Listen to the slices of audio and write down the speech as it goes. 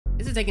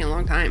This is taking a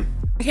long time.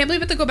 I can't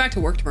believe I have to go back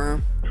to work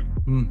tomorrow.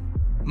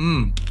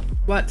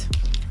 What?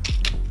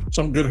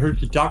 Some good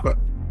Hershey chocolate.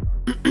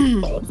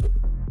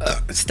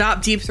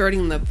 Stop deep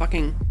throating the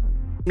fucking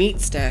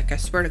meat stick. I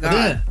swear to God.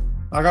 Yeah,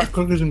 I got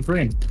cookies and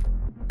cream.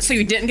 So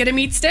you didn't get a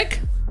meat stick?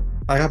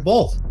 I got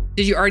both.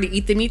 Did you already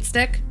eat the meat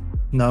stick?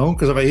 No,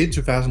 because if I eat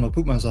too fast, I'm gonna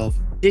poop myself.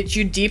 Did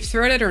you deep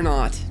throat it or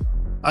not?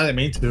 I didn't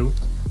mean to.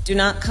 Do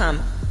not come.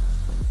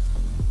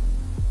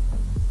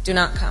 Do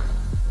not come.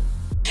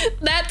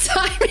 That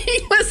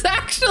timing was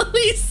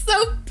actually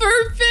so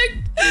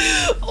perfect.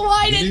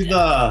 Why did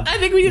I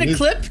think we need a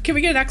clip? Can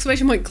we get an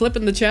exclamation point clip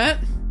in the chat?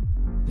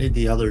 Need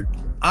the other.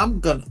 I'm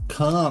gonna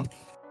come.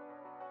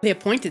 The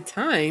appointed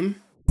time.